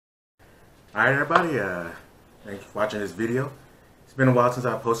Alright everybody, thanks for watching this video. It's been a while since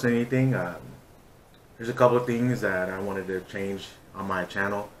I posted anything. There's a couple of things that I wanted to change on my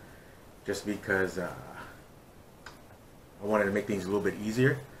channel just because I wanted to make things a little bit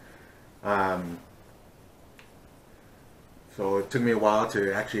easier. So it took me a while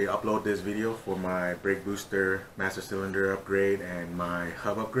to actually upload this video for my brake booster, master cylinder upgrade, and my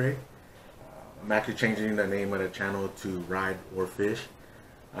hub upgrade. I'm actually changing the name of the channel to Ride or Fish.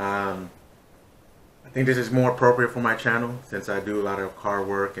 I think this is more appropriate for my channel since I do a lot of car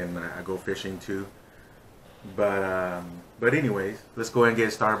work and I go fishing too. But anyways, let's go ahead and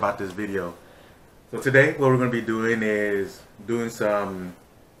get started about this video. So today what we're going to be doing is doing some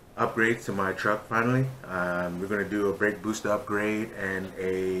upgrades to my truck finally. We're going to do a brake booster upgrade and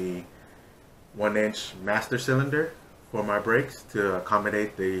a 1-inch master cylinder for my brakes to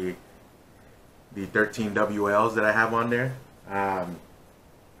accommodate the 13 WLs that I have on there.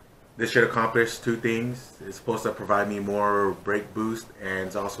 This should accomplish two things. It's supposed to provide me more brake boost, and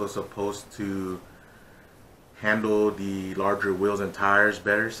it's also supposed to handle the larger wheels and tires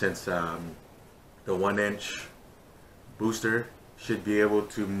better, since the 1-inch booster should be able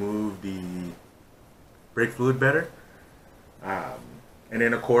to move the brake fluid better. And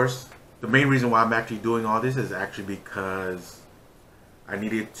then of course, the main reason why I'm actually doing all this is actually because I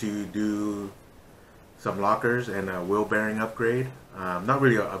needed to do some lockers and a wheel bearing upgrade. Not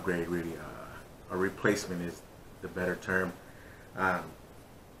really an upgrade, really a replacement is the better term.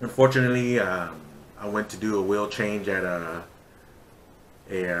 Unfortunately, I went to do a wheel change at a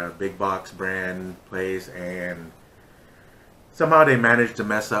big box brand place, and somehow they managed to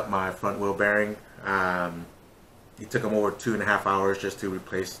mess up my front wheel bearing. It took them over 2.5 hours just to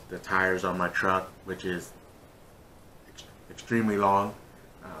replace the tires on my truck, which is extremely long.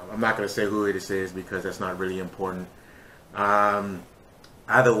 I'm not going to say who it is because that's not really important.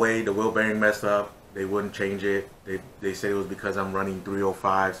 Either way, the wheel bearing messed up. They wouldn't change it. They said it was because I'm running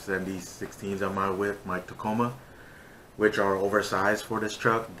 305 70/16s on my whip, my Tacoma, which are oversized for this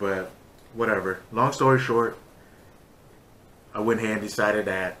truck, but whatever. Long story short, I went ahead and decided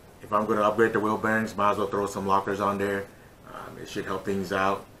that if I'm going to upgrade the wheel bearings, might as well throw some lockers on there. It should help things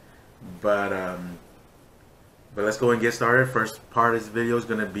out. But let's go and get started. First part of this video is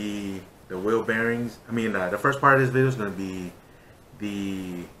going to be the wheel bearings. The first part of this video is going to be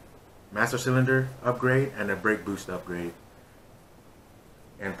the master cylinder upgrade and the brake boost upgrade.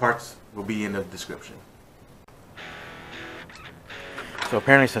 And parts will be in the description. So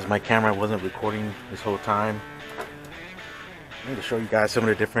apparently, since my camera wasn't recording this whole time, I need to show you guys some of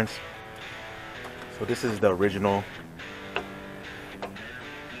the difference. So this is the original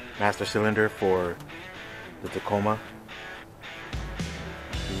master cylinder for the Tacoma.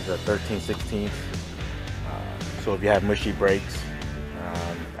 These are 13/16. So if you have mushy brakes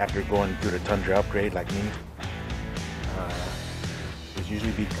after going through the Tundra upgrade like me, it's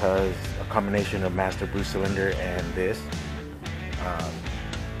usually because a combination of master boost cylinder and this,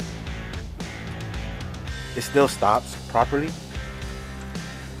 it still stops properly.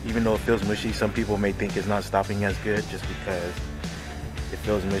 Even though it feels mushy, some people may think it's not stopping as good just because it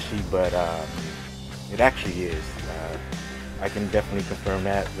feels mushy, but it actually is. I can definitely confirm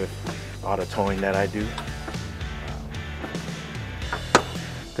that with all the towing that I do.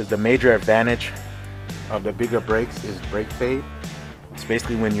 Because the major advantage of the bigger brakes is brake fade. It's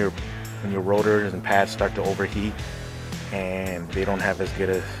basically when your rotors and pads start to overheat and they don't have as good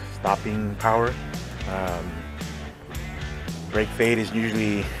a stopping power. Brake fade is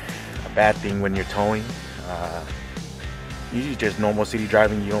usually a bad thing when you're towing. Usually just normal city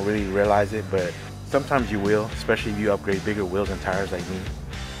driving, you don't really realize it, but sometimes you will, especially if you upgrade bigger wheels and tires like me.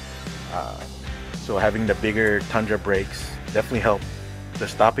 So having the bigger Tundra brakes definitely help the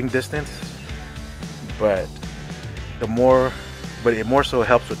stopping distance, but it more so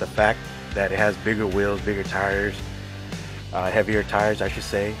helps with the fact that it has bigger wheels, bigger tires, heavier tires I should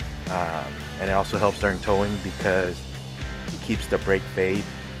say, and it also helps during towing because it keeps the brake fade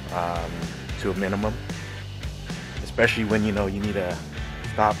to a minimum, especially when you need to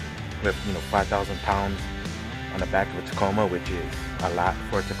stop with 5,000 pounds on the back of a Tacoma, which is a lot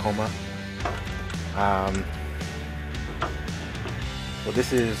for a Tacoma. So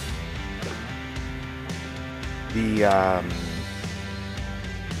this is the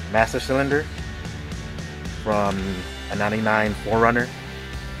master cylinder from a 99 4Runner.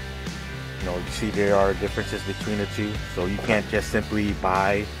 You see there are differences between the two, so you can't just simply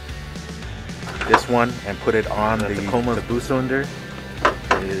buy this one and put it on the Tacoma boost cylinder.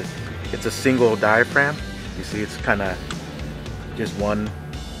 It's a single diaphragm. You see it's kind of just one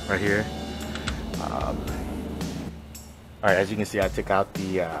right here. Alright, as you can see, I took out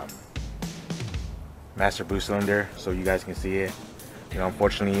the master boost cylinder so you guys can see it. You know,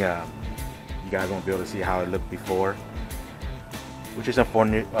 unfortunately, you guys won't be able to see how it looked before, which is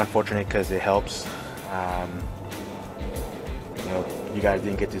unfortunate because it helps. You know, you guys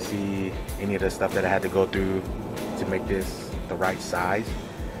didn't get to see any of the stuff that I had to go through to make this the right size,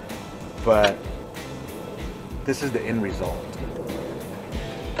 but this is the end result.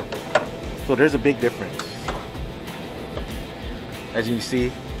 So there's a big difference. As you can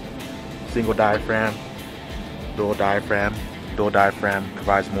see, single diaphragm, dual diaphragm. Dual diaphragm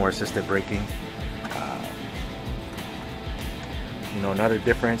provides more assisted braking. You know, another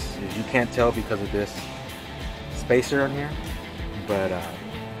difference is you can't tell because of this spacer on here, but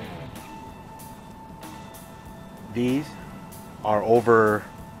these are over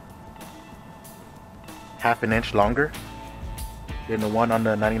half an inch longer than the one on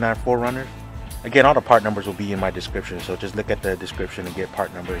the 99 4Runner. Again, all the part numbers will be in my description, so just look at the description and get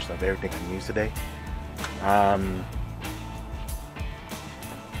part numbers of everything I use today.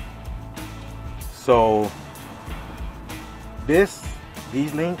 So these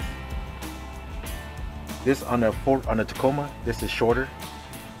links, this on the Tacoma, this is shorter,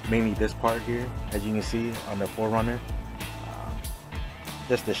 mainly this part here, as you can see on the 4Runner.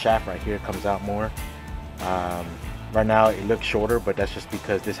 Just the shaft right here comes out more. Right now it looks shorter, but that's just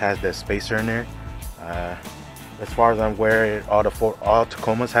because this has the spacer in there. As far as I'm aware, all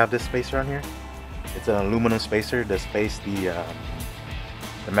Tacomas have this spacer on here. It's an aluminum spacer to space the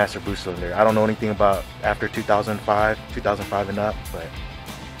master boost cylinder. I don't know anything about after 2005 and up, but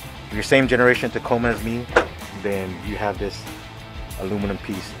if you're same generation Tacoma as me, then you have this aluminum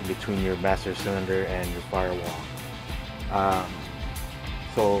piece in between your master cylinder and your firewall.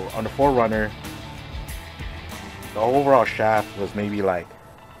 So on the 4Runner, the overall shaft was maybe like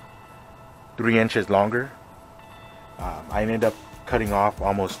 3 inches longer. I ended up cutting off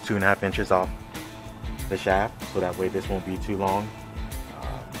almost 2.5 inches off the shaft, so that way this won't be too long.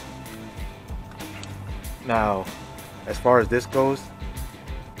 Now, as far as this goes,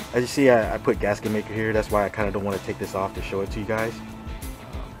 as you see, I put gasket maker here. That's why I kind of don't want to take this off to show it to you guys.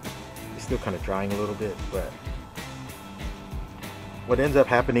 It's still kind of drying a little bit, but what ends up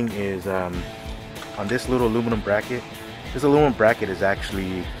happening is on this little aluminum bracket, this aluminum bracket is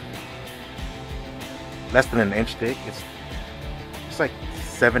actually less than an inch thick. It's like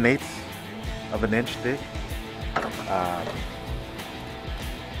 7/8 of an inch thick.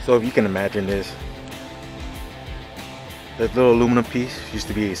 So if you can imagine this little aluminum piece used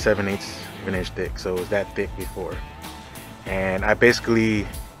to be 7/8 of an inch thick, so it was that thick before, and I basically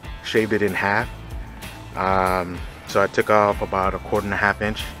shaved it in half. So I took off about 1.25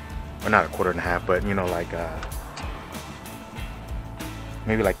 inches, or not 1.25, but you know, like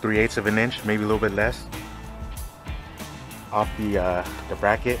maybe like 3/8 of an inch, maybe a little bit less, off the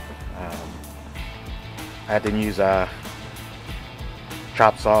bracket. I had to use a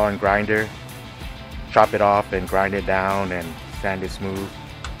chop saw and grinder, chop it off and grind it down and sand it smooth.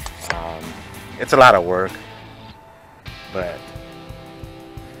 It's a lot of work, but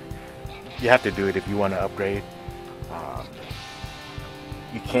you have to do it if you want to upgrade.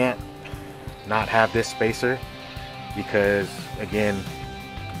 You can't not have this spacer, because again,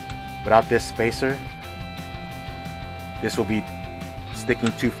 without this spacer, this will be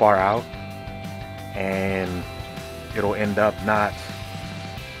sticking too far out and it'll end up not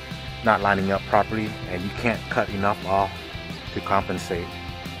lining up properly, and you can't cut enough off to compensate.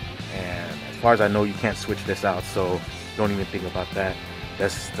 And as far as I know, you can't switch this out, so don't even think about that.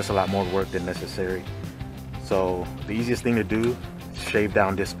 That's a lot more work than necessary. So the easiest thing to do is shave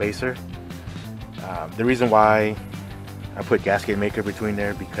down this spacer. The reason why I put gasket maker between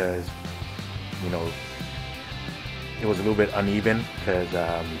there, because you know, it was a little bit uneven because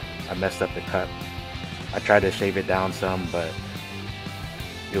I messed up the cut. I tried to shave it down some, but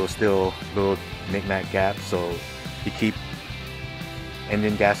it was still little knick-knack gaps, so to keep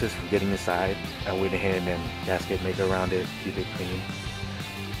engine gases from getting inside, I went ahead and gasket maker around it, keep it clean.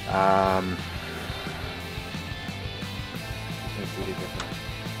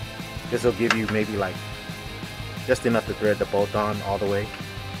 This will give you maybe like just enough to thread the bolt on all the way,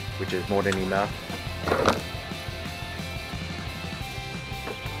 which is more than enough.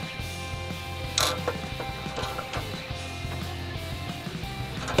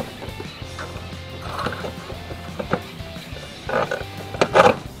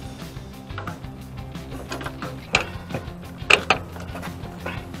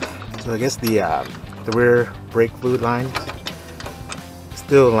 So I guess the rear brake fluid line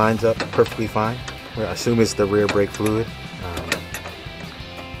still lines up perfectly fine. I assume it's the rear brake fluid.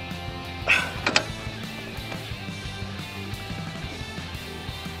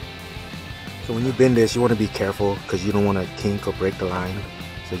 So So when you bend this, you want to be careful because you don't want to kink or break the line.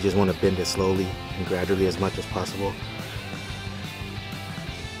 So you just want to bend it slowly and gradually as much as possible.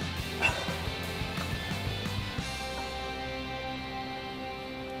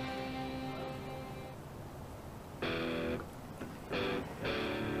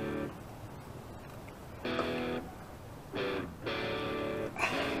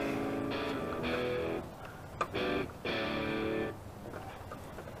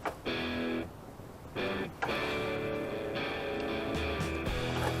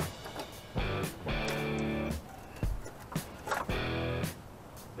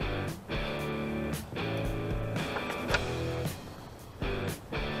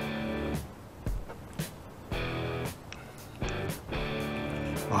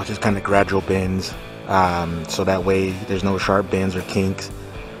 Just kind of gradual bends, so that way there's no sharp bends or kinks.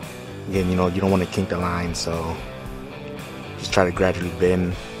 Again, you know, you don't want to kink the line, so just try to gradually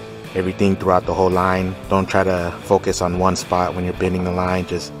bend everything throughout the whole line. Don't try to focus on one spot when you're bending the line.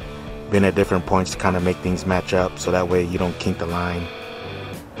 Just bend at different points to kind of make things match up, so that way you don't kink the line.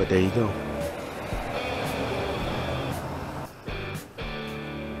 But there you go.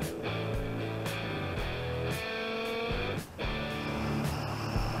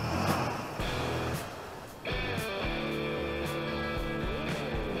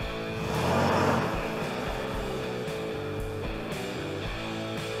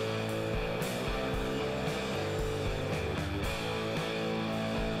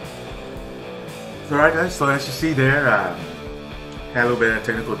 Alright guys, so as you see there, had a little bit of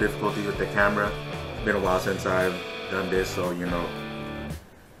technical difficulty with the camera. It's been a while since I've done this, so you know,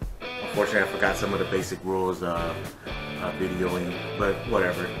 unfortunately I forgot some of the basic rules of videoing, but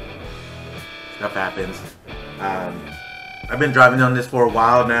whatever, stuff happens. I've been driving on this for a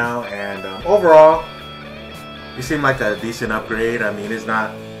while now, and overall it seemed like a decent upgrade. I mean, it's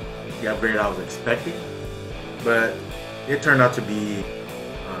not the upgrade I was expecting, but it turned out to be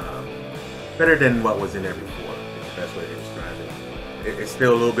better than what was in there before, is the best way to describe it. It's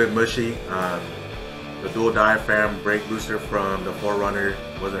still a little bit mushy. The dual diaphragm brake booster from the 4Runner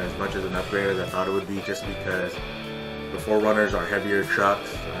wasn't as much as an upgrade as I thought it would be, just because the 4Runners are heavier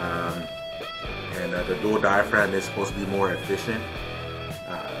trucks, and the dual diaphragm is supposed to be more efficient.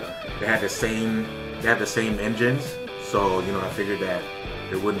 They had the same engines, so you know, I figured that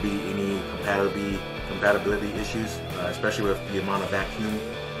there wouldn't be any compatibility issues, especially with the amount of vacuum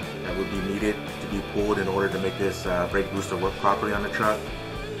that would be needed to be pulled in order to make this brake booster work properly on the truck.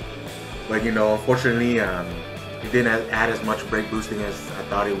 But you know, unfortunately, it didn't add as much brake boosting as I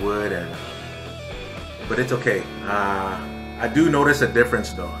thought it would, but it's okay. I do notice a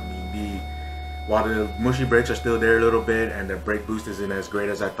difference though. I mean, while the mushy brakes are still there a little bit and the brake boost isn't as great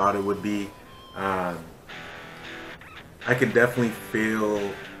as I thought it would be, I can definitely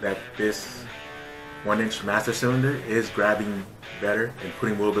feel that this 1-inch master cylinder is grabbing better and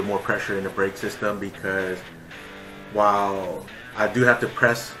putting a little bit more pressure in the brake system, because while I do have to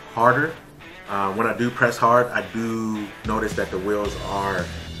press harder, when I do press hard, I do notice that the wheels are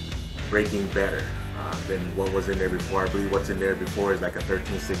braking better than what was in there before. I believe what's in there before is like a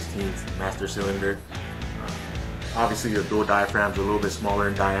 13/16 master cylinder. Obviously the dual diaphragm's a little bit smaller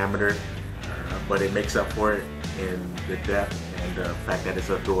in diameter, but it makes up for it in the depth and the fact that it's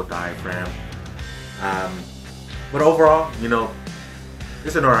a dual diaphragm. But overall, you know,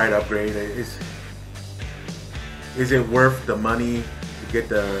 it's an alright upgrade. Is it worth the money to get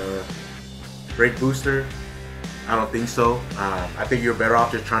the brake booster? I don't think so. I think you're better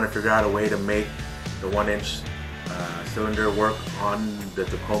off just trying to figure out a way to make the 1-inch cylinder work on the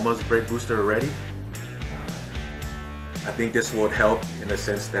Tacoma's brake booster already. I think this would help in the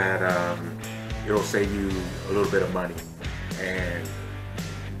sense that it'll save you a little bit of money. And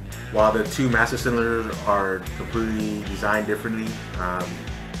while the two master cylinders are completely designed differently,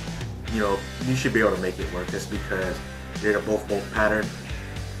 you know, you should be able to make it work just because they're both patterned.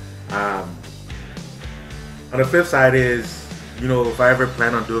 On the flip side is, you know, if I ever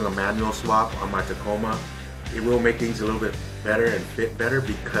plan on doing a manual swap on my Tacoma, it will make things a little bit better and fit better,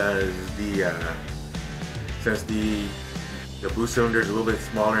 because since the boost cylinder is a little bit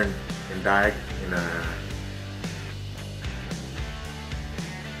smaller in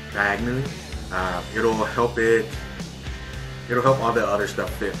diagonally, it'll help all the other stuff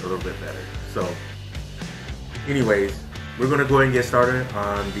fit a little bit better. So anyways, we're gonna go ahead and get started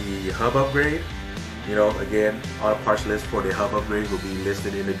on the hub upgrade. You know, again, all the parts list for the hub upgrade will be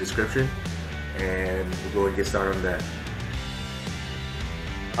listed in the description, and we'll go ahead and get started on that.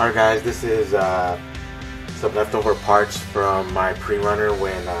 Alright guys, this is some leftover parts from my pre-runner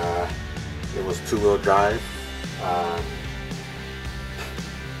when it was 2-wheel drive.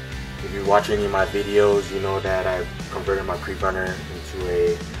 If you watch any of my videos, you know that I converted my pre-burner into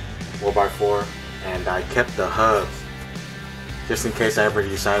a 4x4, and I kept the hubs just in case I ever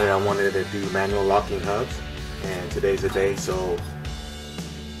decided I wanted to do manual locking hubs, and today's the day. So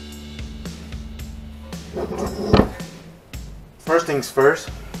first things first,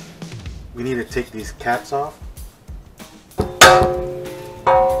 we need to take these caps off.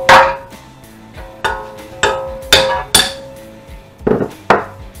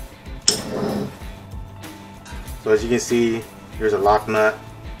 So as you can see, there's a lock nut,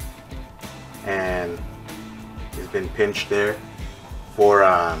 and it's been pinched there for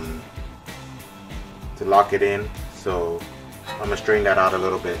to lock it in. So I'm gonna straighten that out a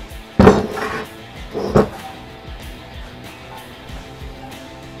little bit.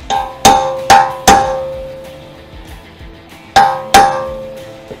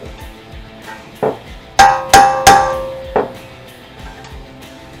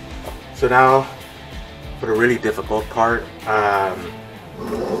 So now for the really difficult part,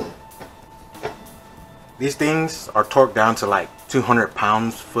 these things are torqued down to like 200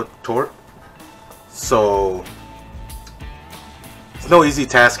 pounds-foot torque. So it's no easy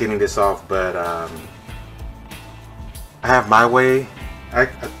task getting this off, but I have my way. I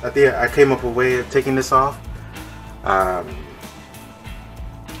think I came up with a way of taking this off.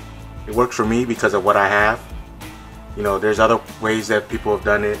 It works for me because of what I have. You know, there's other ways that people have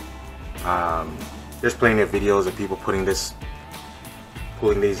done it. There's plenty of videos of people pulling these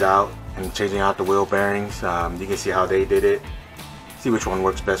out and changing out the wheel bearings. You can see how they did it. See which one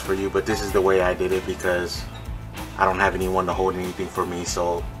works best for you, but this is the way I did it because I don't have anyone to hold anything for me.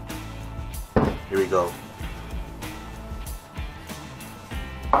 So here we go.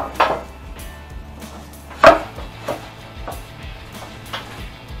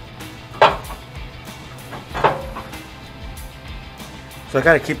 So I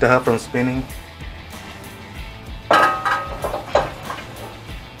gotta keep the hub from spinning.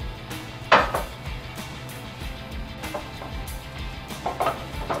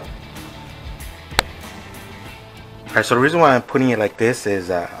 Alright, so the reason why I'm putting it like this is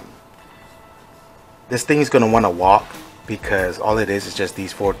this thing is going to want to walk, because all it is just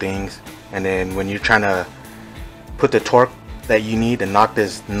these four things, and then when you're trying to put the torque that you need to knock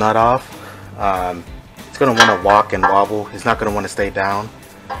this nut off, it's going to want to walk and wobble. It's not going to want to stay down.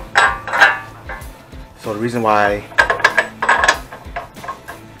 So the reason why,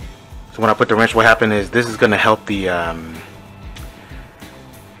 so when I put the wrench, what happened is this is going to help the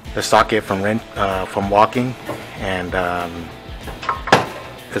socket from walking, and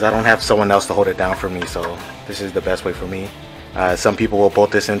because I don't have someone else to hold it down for me, so this is the best way for me. Some people will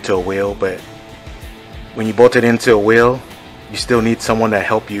bolt this into a wheel, but when you bolt it into a wheel, you still need someone to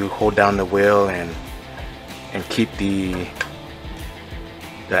help you hold down the wheel and keep the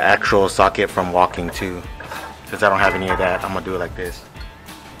actual socket from walking too. Since I don't have any of that, I'm gonna do it like this.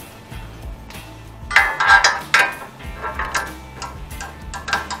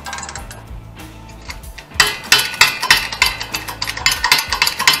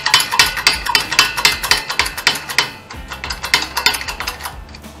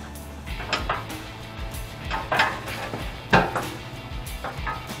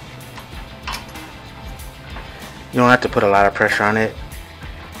 You don't have to put a lot of pressure on it,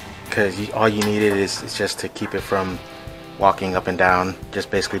 because all you needed is just to keep it from walking up and down. Just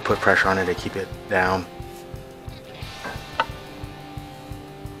basically put pressure on it to keep it down.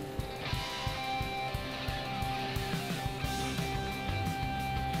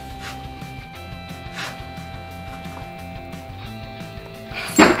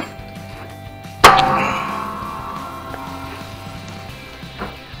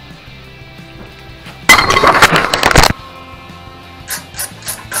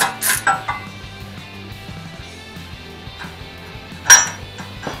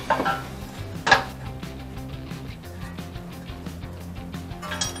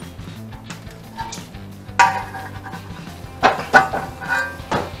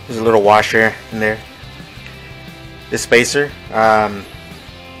 There's a little washer in there. This spacer,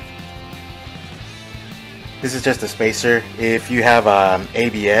 this is just a spacer. If you have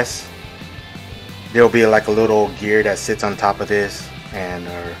ABS, there'll be like a little gear that sits on top of this, and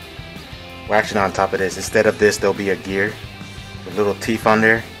well, actually not on top of this. Instead of this, there'll be a gear with little teeth on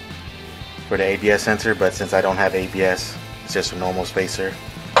there for the ABS sensor, but since I don't have ABS, it's just a normal spacer.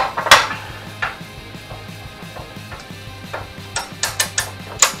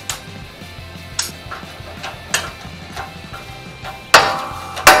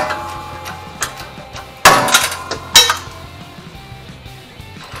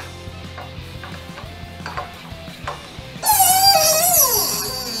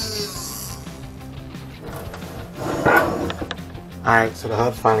 Alright, so the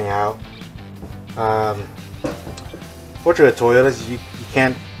hub's finally out. Fortunately with Toyotas, you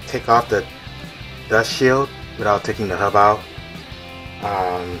can't take off the dust shield without taking the hub out.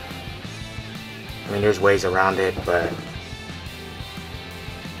 I mean, there's ways around it, but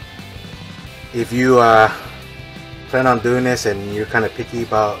if you plan on doing this and you're kind of picky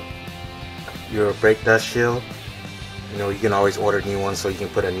about your brake dust shield, you know, you can always order new ones so you can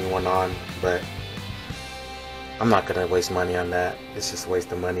put a new one on, but I'm not gonna waste money on that. It's just a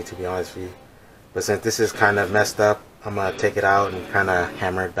waste of money, to be honest with you. But since this is kind of messed up, I'm gonna take it out and kind of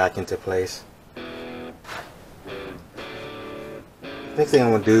hammer it back into place. Next thing I'm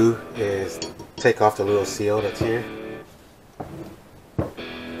gonna do is take off the little seal that's here.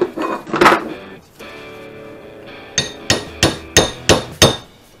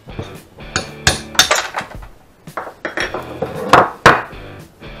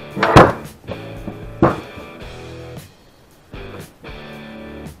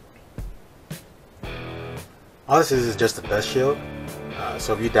 All this is just a dust shield,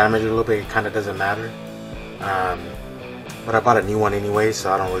 so if you damage it a little bit, it kind of doesn't matter. But I bought a new one anyway,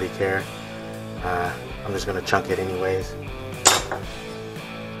 so I don't really care. I'm just gonna chunk it anyways.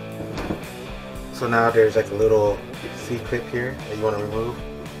 So now there's like a little C-clip here that you want to remove.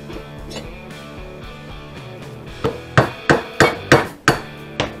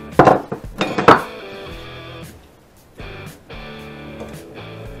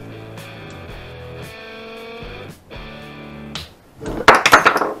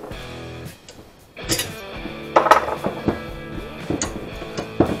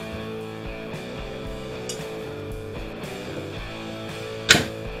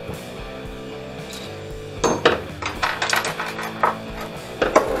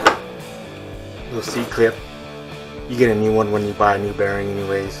 Little C-clip. You get a new one when you buy a new bearing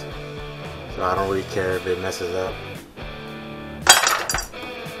anyways, so I don't really care if it messes up.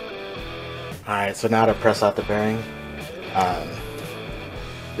 Alright, so now to press out the bearing.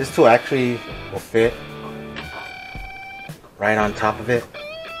 This tool actually will fit right on top of it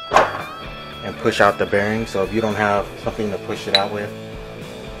and push out the bearing, so if you don't have something to push it out with,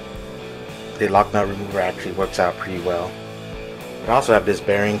 the lock nut remover actually works out pretty well. I also have this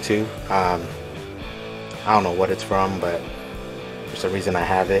bearing too. I don't know what it's from, but for some reason I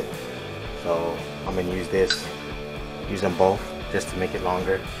have it, so I'm gonna use them both just to make it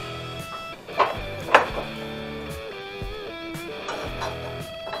longer.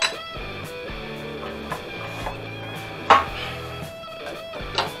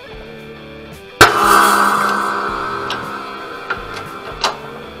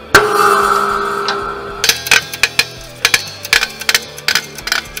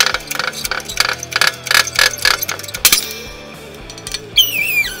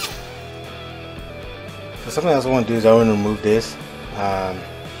 So something else I want to do is I want to remove this.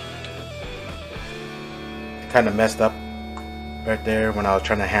 Kind of messed up right there when I was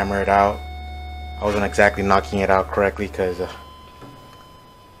trying to hammer it out. I wasn't exactly knocking it out correctly because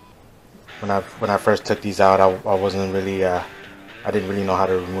when I first took these out, I wasn't really I didn't really know how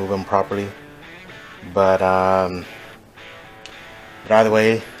to remove them properly. But either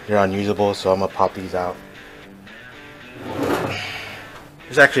way, they're unusable, so I'm gonna pop these out.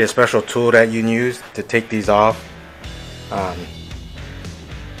 There's actually a special tool that you can use to take these off.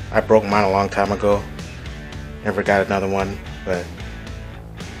 I broke mine a long time ago. Never got another one, but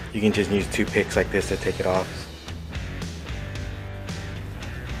you can just use two picks like this to take it off.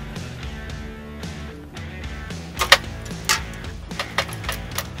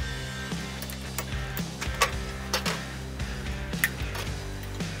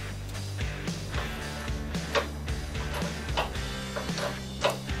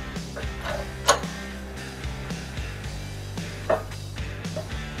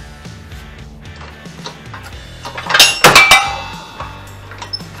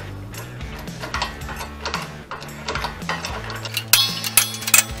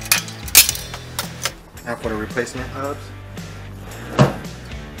 Now for the replacement hubs.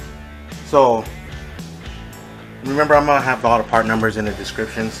 So remember, I'm gonna have all the part numbers in the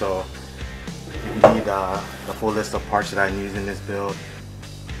description, so if you need the full list of parts that I use in this build,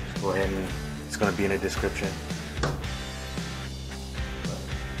 just go ahead and it's gonna be in the description.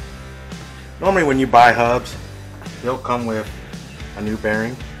 Normally when you buy hubs, they'll come with a new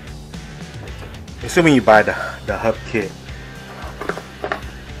bearing, assuming you buy the hub kit.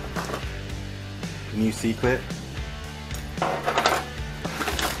 New C-clip.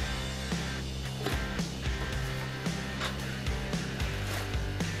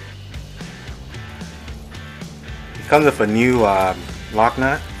 It comes with a new lock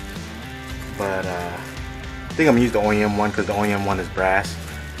nut, but I think I'm gonna use the OEM one because the OEM one is brass.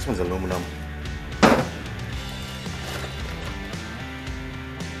 This one's aluminum.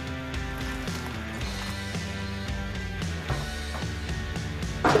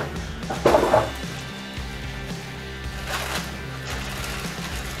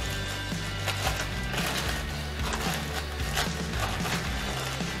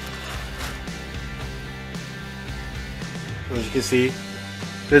 So as you can see,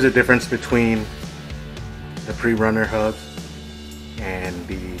 there's a difference between the pre-runner hubs and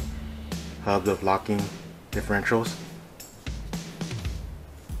the hubs of locking differentials.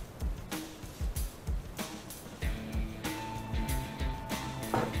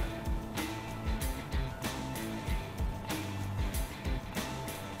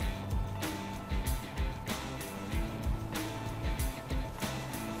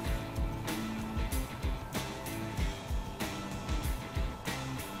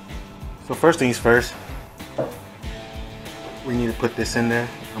 So first things first, we need to put this in there.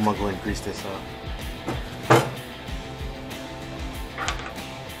 I'm gonna go ahead and grease this up.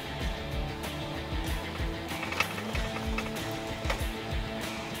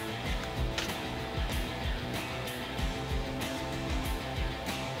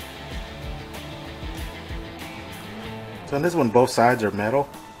 So on this one, both sides are metal,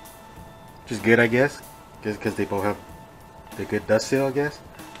 which is good, I guess, because they both have the good dust seal, I guess.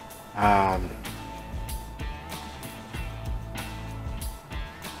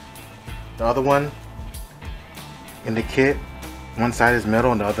 The other one in the kit, one side is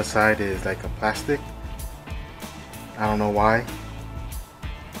metal and the other side is like a plastic. I don't know why,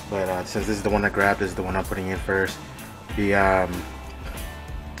 but since this is the one I grabbed, this is the one I'm putting in first. The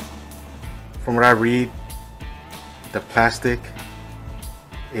from what I read, the plastic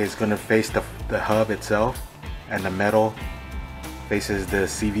is going to face the hub itself, and the metal faces the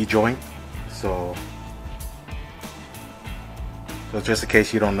CV joint. So just in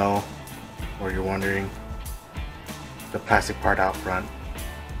case you don't know, or you're wondering, the plastic part out front.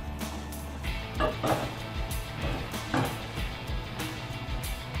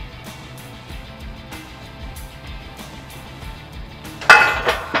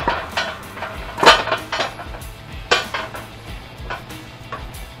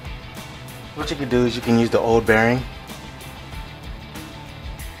 What you can do is you can use the old bearing,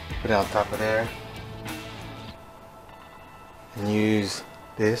 put it on top of there, and use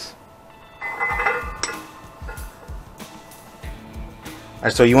this.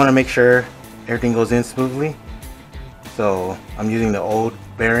 Alright, so you want to make sure everything goes in smoothly. So I'm using the old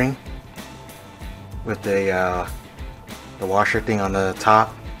bearing with the washer thing on the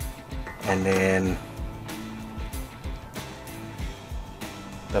top, and then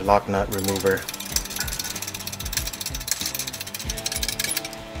the lock nut remover.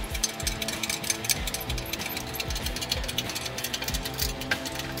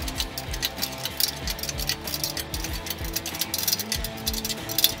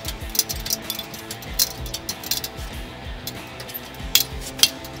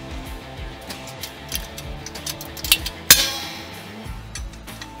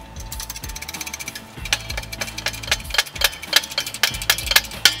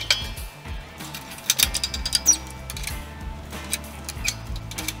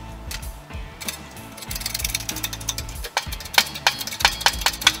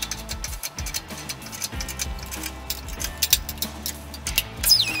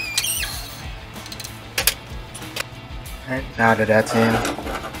 Alright, now that that's in,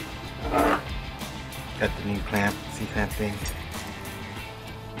 got the new clamp, C-clamp thing.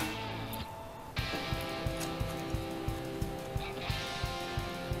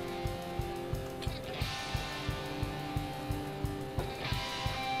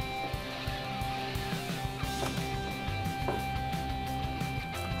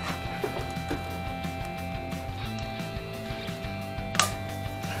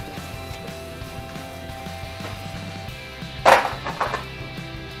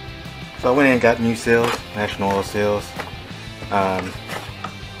 So I went in and got new seals, National Oil seals. Buy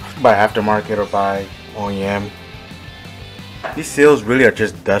aftermarket or buy OEM. These seals really are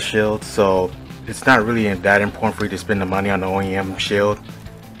just dust shields, so it's not really that important for you to spend the money on the OEM shield.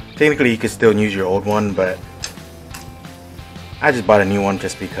 Technically you could still use your old one, but I just bought a new one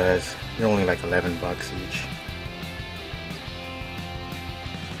just because they're only like 11 bucks each.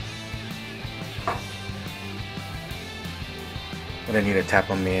 But I need to tap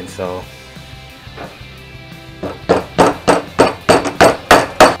them in, so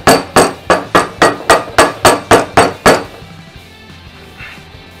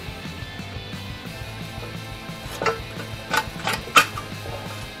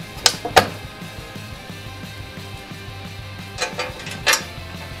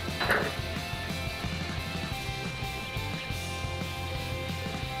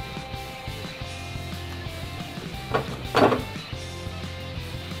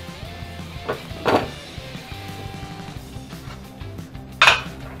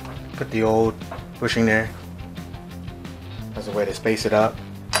put the old bushing there as a way to space it up.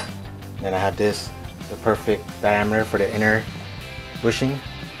 Then I have this, the perfect diameter for the inner bushing.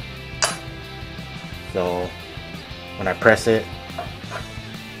 So when I press it,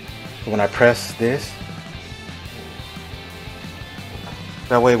 this,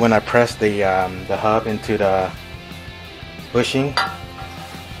 that way when I press the hub into the bushing,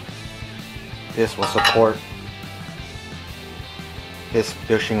 this will support this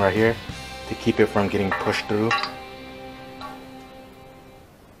bushing right here to keep it from getting pushed through.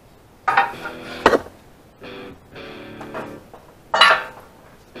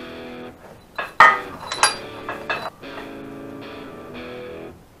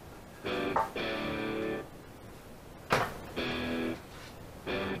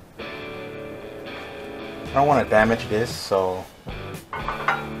 I don't want to damage this, so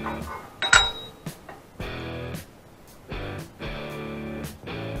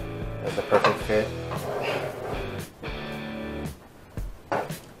that's a perfect fit.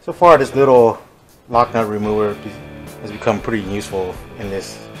 So far, this little lock nut remover has become pretty useful in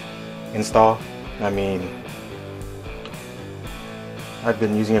this install. I mean, I've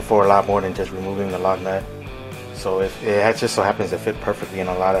been using it for a lot more than just removing the lock nut. So it just so happens to fit perfectly in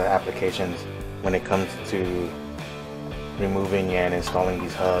a lot of applications when it comes to removing and installing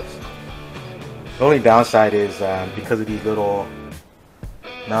these hubs. The only downside is because of these little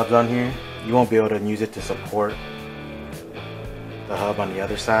knobs on here, you won't be able to use it to support the hub on the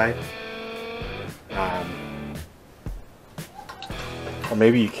other side. Or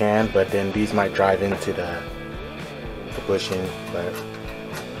maybe you can, but then these might drive into the bushing, but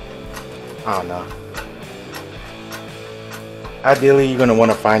I don't know. Ideally, you're going to want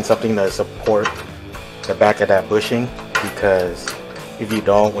to find something to support the back of that bushing, because if you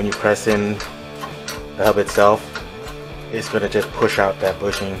don't, when you press in the hub itself, it's going to just push out that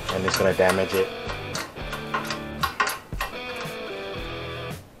bushing and it's going to damage it.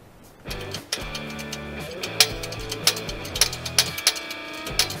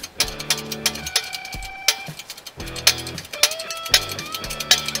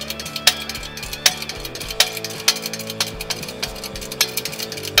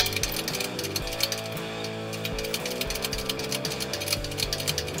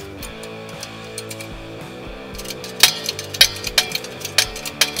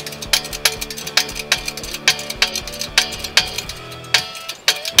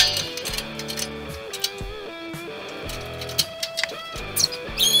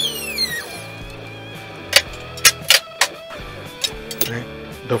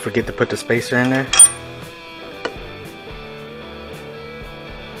 Don't forget to put the spacer in there.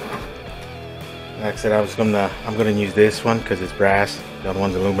 Like I said, I'm gonna use this one because it's brass. The other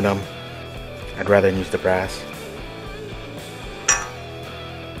one's aluminum. I'd rather use the brass.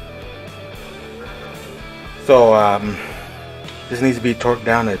 So this needs to be torqued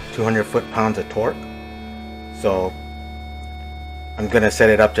down to 200 foot-pounds of torque. So I'm gonna set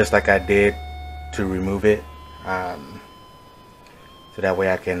it up just like I did to remove it. So that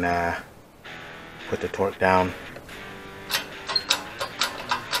way I can put the torque down.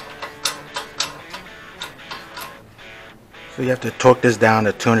 So you have to torque this down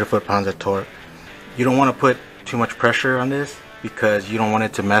to 200 foot-pounds of torque. You don't want to put too much pressure on this because you don't want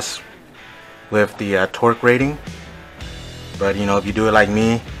it to mess with the torque rating. But you know, if you do it like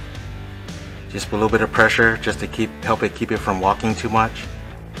me, just put a little bit of pressure just to help it keep it from walking too much,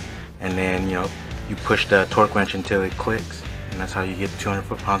 and then you know, you push the torque wrench until it clicks. And that's how you get 200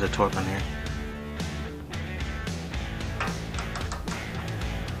 foot-pounds of torque on here.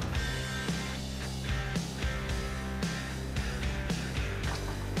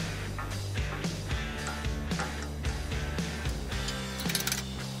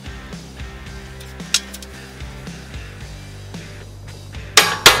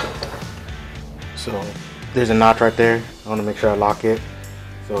 So there's a notch right there. I want to make sure I lock it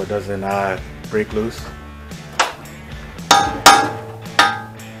so it doesn't break loose.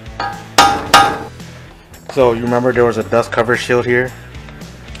 So you remember there was a dust cover shield here.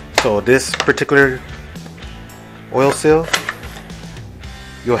 So this particular oil seal,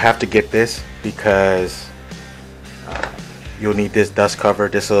 you'll have to get this because you'll need this dust cover.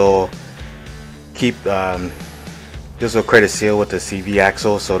 This will keep this will create a seal with the CV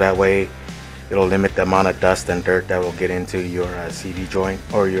axle, so that way it'll limit the amount of dust and dirt that will get into your CV joint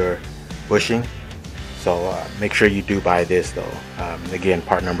or your bushing. So make sure you do buy this though. Again,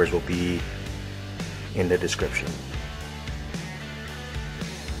 part numbers will be in the description.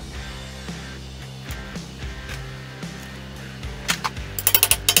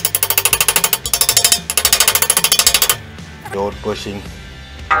 The old bushing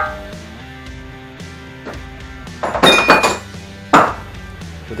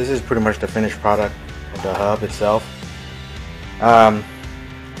So this is pretty much the finished product of the hub itself.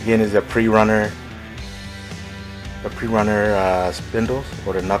 Again, is a pre-runner spindles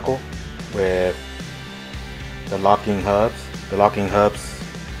or the knuckle with the locking hubs. The locking hubs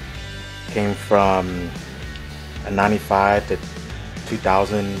came from a 95 to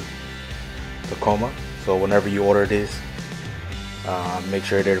 2000 Tacoma. So whenever you order this, make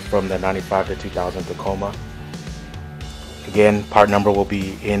sure they're from the 95 to 2000 Tacoma. Again, part number will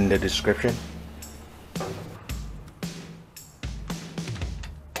be in the description.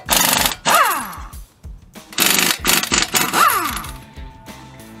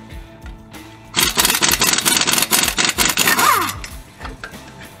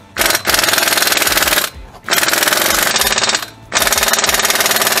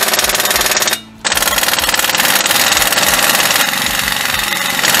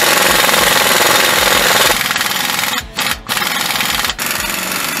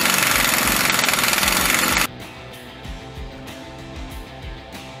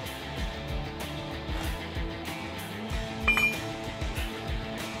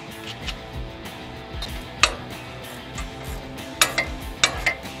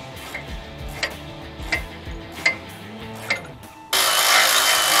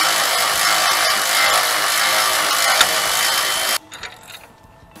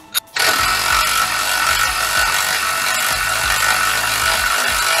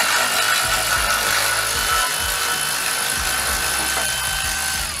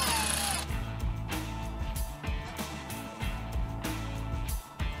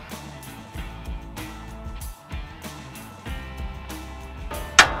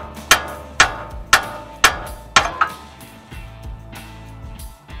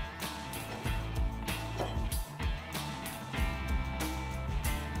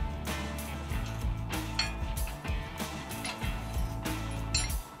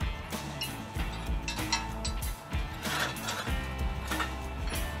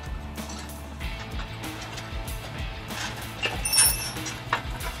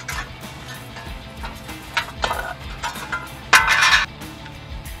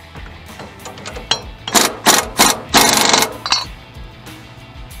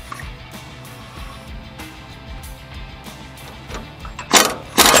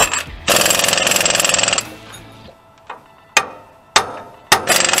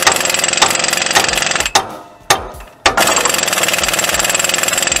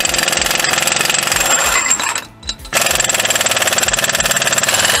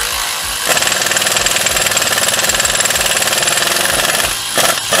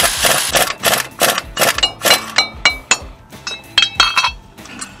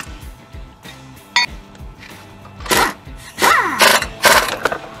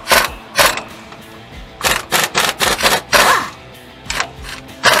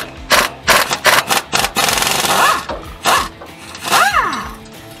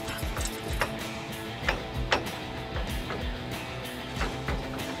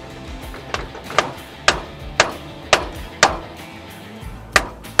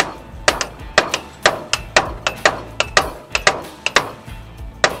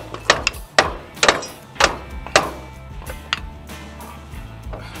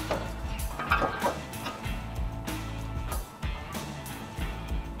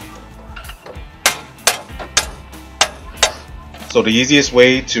 So the easiest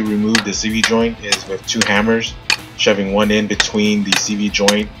way to remove the CV joint is with two hammers, shoving one in between the CV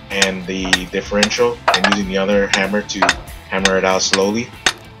joint and the differential and using the other hammer to hammer it out slowly.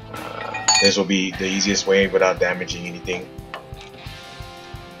 This will be the easiest way without damaging anything.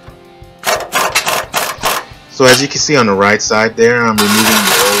 So as you can see on the right side there, I'm removing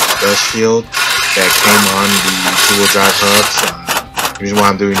the old dust shield that came on the two-wheel drive hubs. The reason why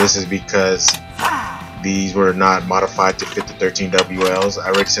I'm doing this is because these were not modified to fit the 13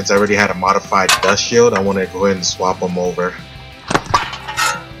 WLs. Since I already had a modified dust shield, I want to go ahead and swap them over.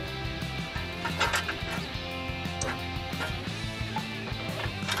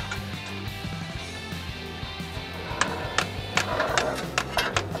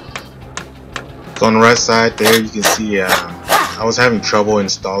 So on the right side there, you can see I was having trouble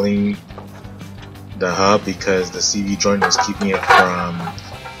installing the hub because the CV joint was keeping it from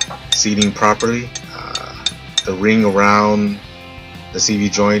seating properly. The ring around the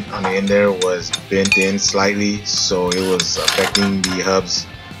CV joint on the end there was bent in slightly, so it was affecting the hub's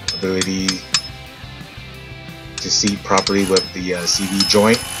ability to seat properly with the CV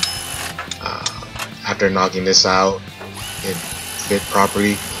joint. After knocking this out, it fit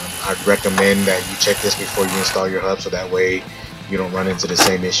properly. I'd recommend that you check this before you install your hub, so that way you don't run into the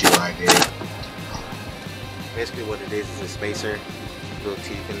same issue I did. Basically what it is a spacer, little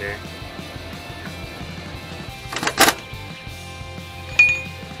teeth in there.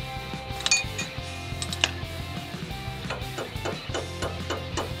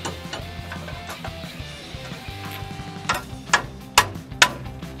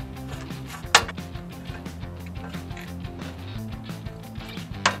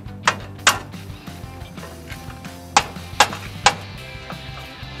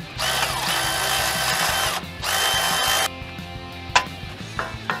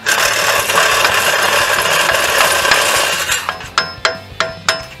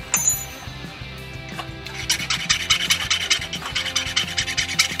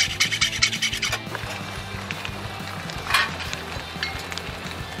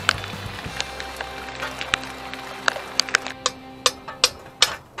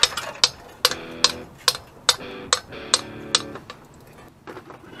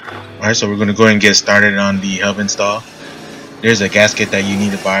 Alright, so we're going to go ahead and get started on the hub install. There's a gasket that you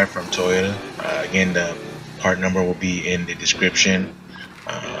need to buy from Toyota. Again, the part number will be in the description.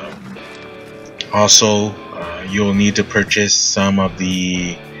 Also, you'll need to purchase some of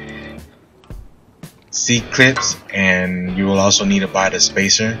the seat clips, and you will also need to buy the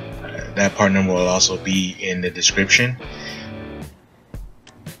spacer. That part number will also be in the description.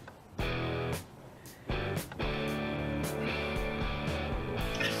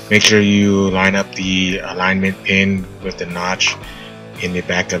 Make sure you line up the alignment pin with the notch in the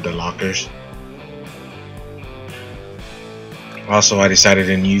back of the lockers. Also, I decided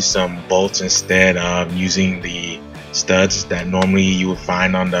to use some bolts instead of using the studs that normally you would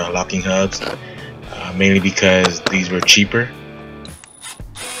find on the locking hubs, mainly because these were cheaper.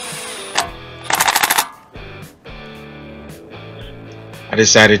 I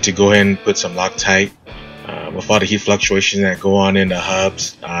decided to go ahead and put some Loctite. With all the heat fluctuations that go on in the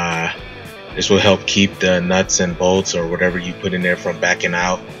hubs, this will help keep the nuts and bolts or whatever you put in there from backing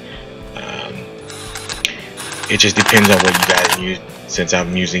out. It just depends on what you guys use. Since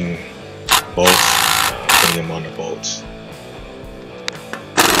I'm using bolts, putting them on the bolts.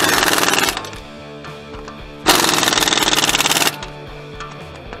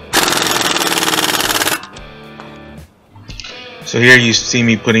 So here you see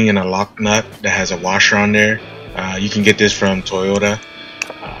me putting in a lock nut that has a washer on there. You can get this from Toyota.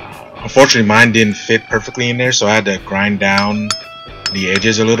 Unfortunately, mine didn't fit perfectly in there, so I had to grind down the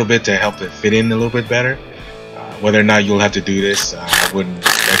edges a little bit to help it fit in a little bit better. Whether or not you'll have to do this, I couldn't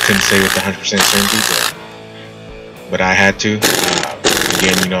say with 100% certainty, but I had to.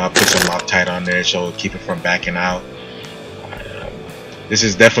 Again, you know, I put some Loctite on there so keep it from backing out. This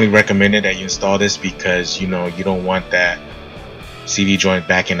is definitely recommended that you install this because, you know, you don't want that CV joint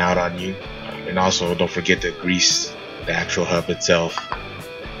backing out on you. And also, don't forget to grease the actual hub itself.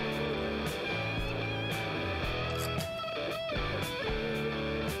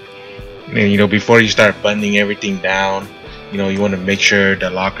 And, you know, before you start buttoning everything down, you know, you want to make sure the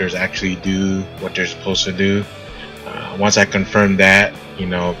lockers actually do what they're supposed to do. Once I confirmed that, you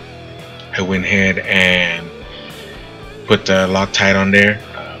know, I went ahead and put the Loctite on there.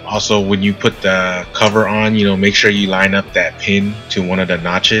 Also, when you put the cover on, you know, make sure you line up that pin to one of the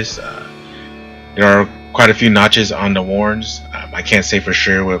notches. There are quite a few notches on the warns. I can't say for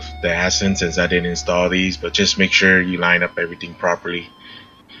sure with the Ascent since I didn't install these, but just make sure you line up everything properly.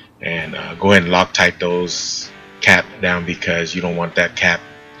 And go ahead and Loctite those cap down because you don't want that cap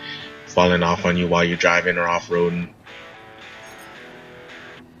falling off on you while you're driving or off-roading.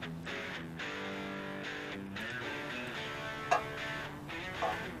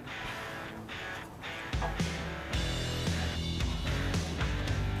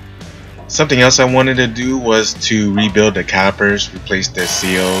 Something else I wanted to do was to rebuild the calipers, replace the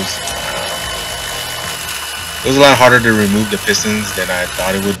seals. It was a lot harder to remove the pistons than I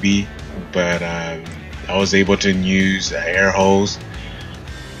thought it would be, but I was able to use an air hose.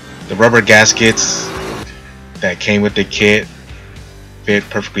 The rubber gaskets that came with the kit fit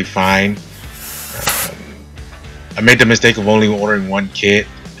perfectly fine. I made the mistake of only ordering one kit.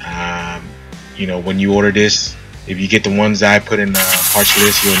 You know, when you order this, if you get the ones that I put in the parts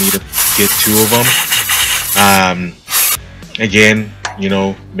list, you'll need to get 2 of them. Again, you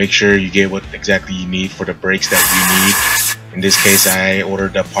know, make sure you get what exactly you need for the brakes that you need. In this case, I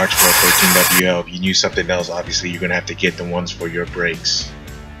ordered the parts for a 13WL. If you use something else, obviously you're gonna have to get the ones for your brakes.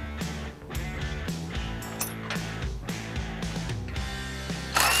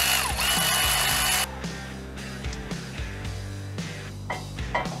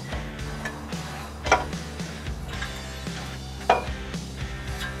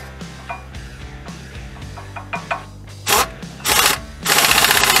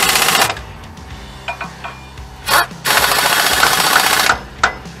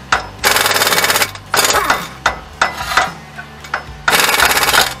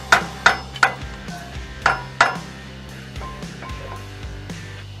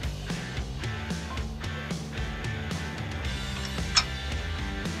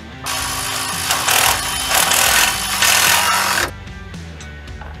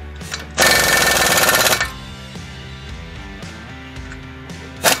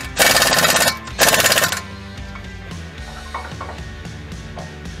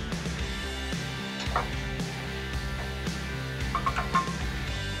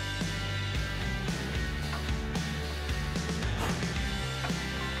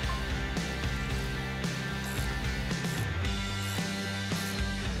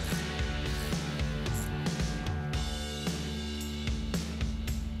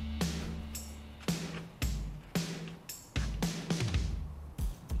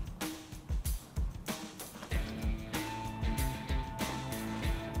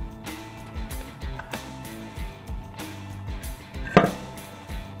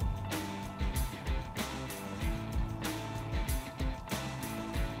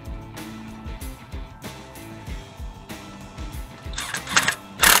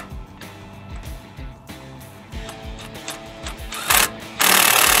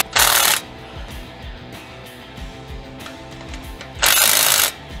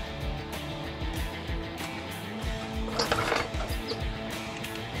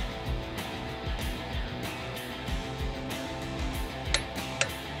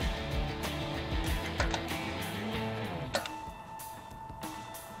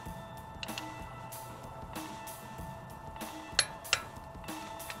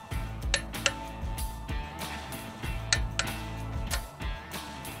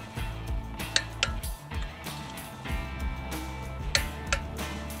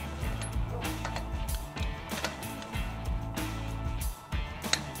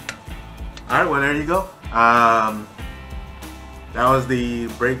 Alright, well there you go. That was the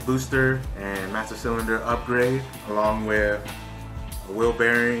brake booster and master cylinder upgrade, along with a wheel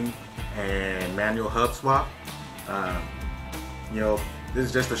bearing and manual hub swap. You know, this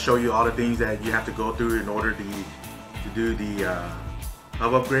is just to show you all the things that you have to go through in order to do the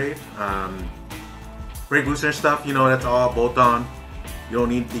hub upgrade. Brake booster and stuff, you know, that's all bolt-on. You don't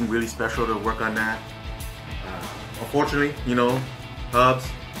need anything really special to work on that. Unfortunately, you know, hubs,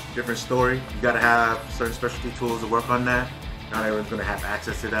 different story. You gotta have certain specialty tools to work on that. Not everyone's gonna have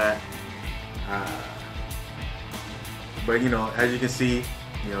access to that. But you know, as you can see,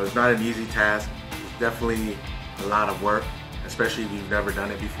 you know, it's not an easy task. It's definitely a lot of work, especially if you've never done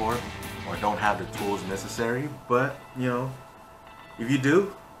it before or don't have the tools necessary. But you know, if you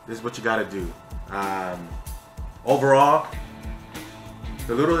do, this is what you gotta do. Overall,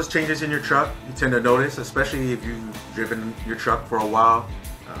 the littlest changes in your truck you tend to notice, especially if you've driven your truck for a while.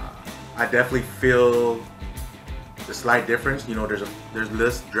 I definitely feel the slight difference. You know, there's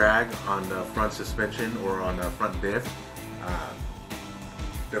less drag on the front suspension or on the front diff.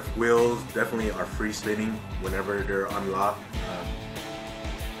 The wheels definitely are free spinning whenever they're unlocked.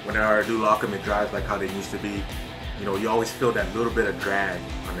 Whenever I do lock them, it drives like how they used to be. You know, you always feel that little bit of drag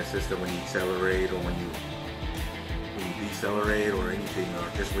on the system when you accelerate or when you decelerate or anything, or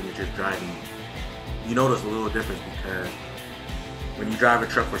just when you're just driving. You notice a little difference because when you drive a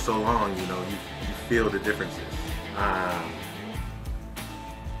truck for so long, you know, you feel the differences.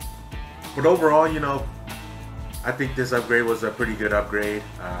 But overall, you know, I think this upgrade was a pretty good upgrade.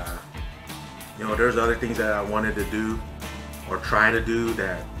 You know, there's other things that I wanted to do or try to do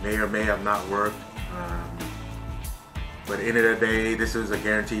that may or may have not worked. But at the end of the day, this was a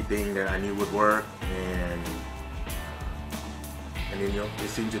guaranteed thing that I knew would work, and then, you know, it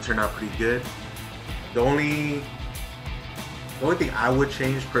seemed to turn out pretty good. The only thing I would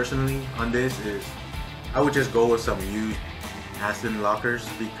change personally on this is I would just go with some used Aston lockers,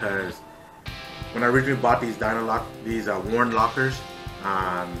 because when I originally bought these worn lockers,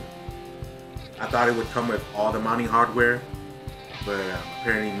 I thought it would come with all the mounting hardware, but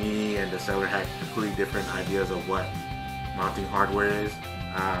apparently me and the seller had completely different ideas of what mounting hardware is.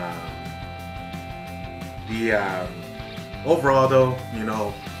 Overall though, you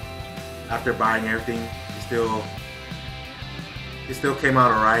know, after buying everything, it still came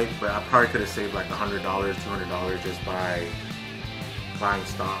out alright, but I probably could have saved like $100, $200 just by buying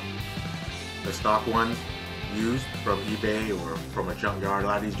the stock ones used from eBay or from a junkyard. A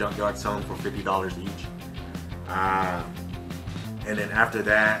lot of these junkyards sell them for $50 each. And then after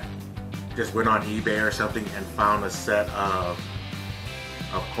that, just went on eBay or something and found a set of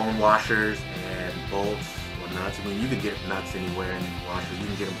cone washers and bolts or nuts. I mean, you can get nuts anywhere and washers. You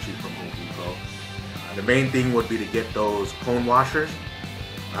can get them cheap from Home Depot. The main thing would be to get those cone washers.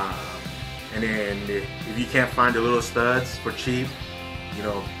 And then if you can't find the little studs for cheap, you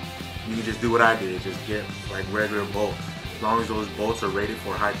know, you can just do what I did. Just get like regular bolts. As long as those bolts are rated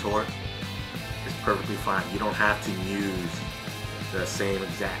for high torque, it's perfectly fine. You don't have to use the same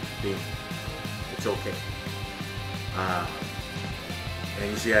exact thing. It's okay. And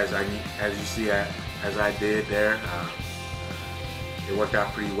you see, as I did there, it worked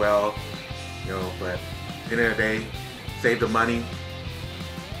out pretty well. You know, but at the end of the day, save the money.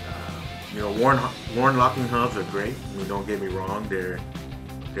 You know, worn locking hubs are great. I mean, don't get me wrong, they're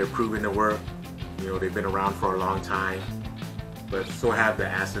proven to work. You know, they've been around for a long time. But so have the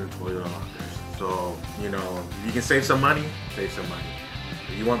Aston Toyota lockers. So, you know, if you can save some money, save some money.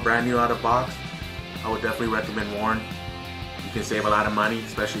 If you want brand new out of box, I would definitely recommend worn. You can save a lot of money,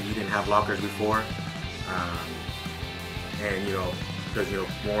 especially if you didn't have lockers before. And you know, because you know,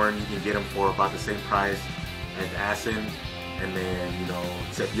 worn, you can get them for about the same price as Aston, and then, you know,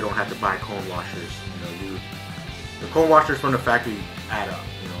 except you don't have to buy cone washers. You know, the cone washers from the factory add up.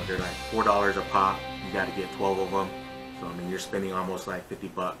 You know, they're like $4 a pop. You got to get 12 of them. So I mean, you're spending almost like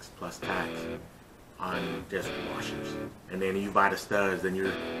 $50 plus tax on just washers. And then you buy the studs, then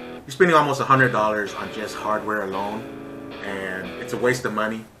you're spending almost $100 on just hardware alone, and it's a waste of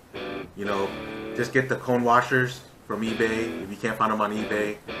money. You know, just get the cone washers from eBay. If you can't find them on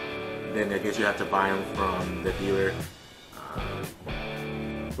eBay, then I guess you have to buy them from the dealer.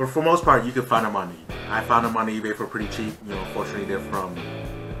 But for the most part, you can find them on eBay. I found them on eBay for pretty cheap. You know, fortunately they're from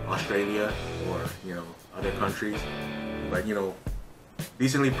Australia or, you know, other countries. But, you know,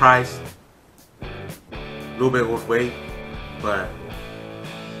 decently priced, a little bit worth weight, but,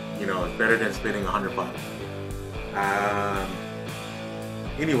 you know, it's better than spending $100.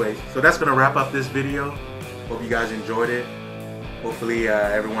 Anyways, so that's gonna wrap up this video. Hope you guys enjoyed it. Hopefully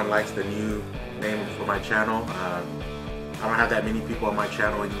everyone likes the new name for my channel. I don't have that many people on my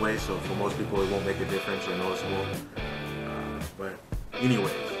channel anyway, so for most people it won't make a difference or noticeable. But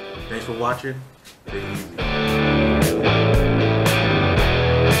anyways, thanks for watching. Take it easy.